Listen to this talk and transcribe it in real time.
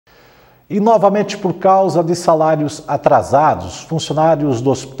E novamente, por causa de salários atrasados, funcionários do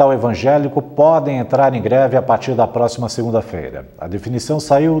Hospital Evangélico podem entrar em greve a partir da próxima segunda-feira. A definição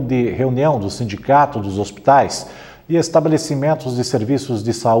saiu de reunião do Sindicato dos Hospitais e Estabelecimentos de Serviços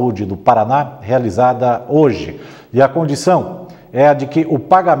de Saúde do Paraná, realizada hoje. E a condição é a de que o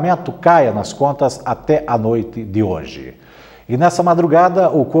pagamento caia nas contas até a noite de hoje. E nessa madrugada,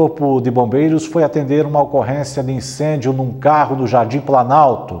 o Corpo de Bombeiros foi atender uma ocorrência de incêndio num carro do Jardim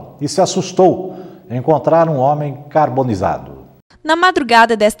Planalto e se assustou em encontrar um homem carbonizado. Na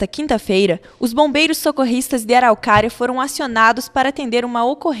madrugada desta quinta-feira, os bombeiros socorristas de Araucária foram acionados para atender uma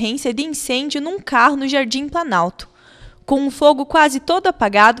ocorrência de incêndio num carro no Jardim Planalto. Com o fogo quase todo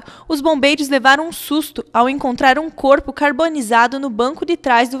apagado, os bombeiros levaram um susto ao encontrar um corpo carbonizado no banco de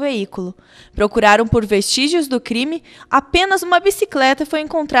trás do veículo. Procuraram por vestígios do crime, apenas uma bicicleta foi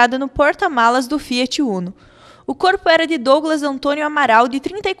encontrada no porta-malas do Fiat Uno. O corpo era de Douglas Antônio Amaral, de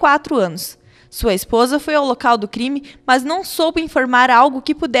 34 anos. Sua esposa foi ao local do crime, mas não soube informar algo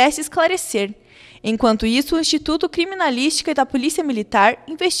que pudesse esclarecer. Enquanto isso, o Instituto Criminalística e da Polícia Militar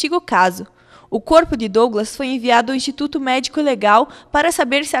investiga o caso. O corpo de Douglas foi enviado ao Instituto Médico Legal para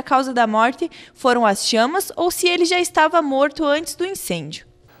saber se a causa da morte foram as chamas ou se ele já estava morto antes do incêndio.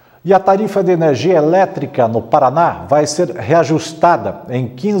 E a tarifa de energia elétrica no Paraná vai ser reajustada em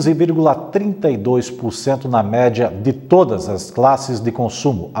 15,32% na média de todas as classes de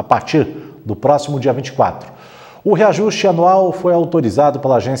consumo a partir do próximo dia 24. O reajuste anual foi autorizado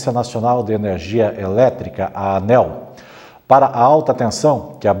pela Agência Nacional de Energia Elétrica, a ANEEL. Para a alta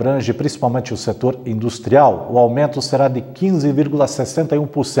tensão, que abrange principalmente o setor industrial, o aumento será de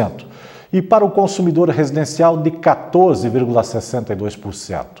 15,61% e para o consumidor residencial de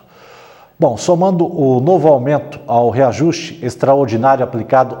 14,62%. Bom, somando o novo aumento ao reajuste extraordinário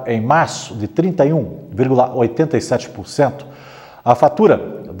aplicado em março de 31,87%, a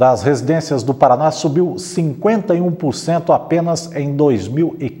fatura das residências do Paraná subiu 51% apenas em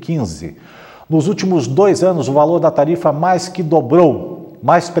 2015. Nos últimos 2 anos, o valor da tarifa mais que dobrou,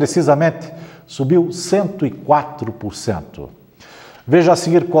 mais precisamente, subiu 104%. Veja a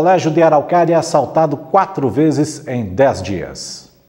seguir: Colégio de Araucária é assaltado 4 vezes em 10 dias.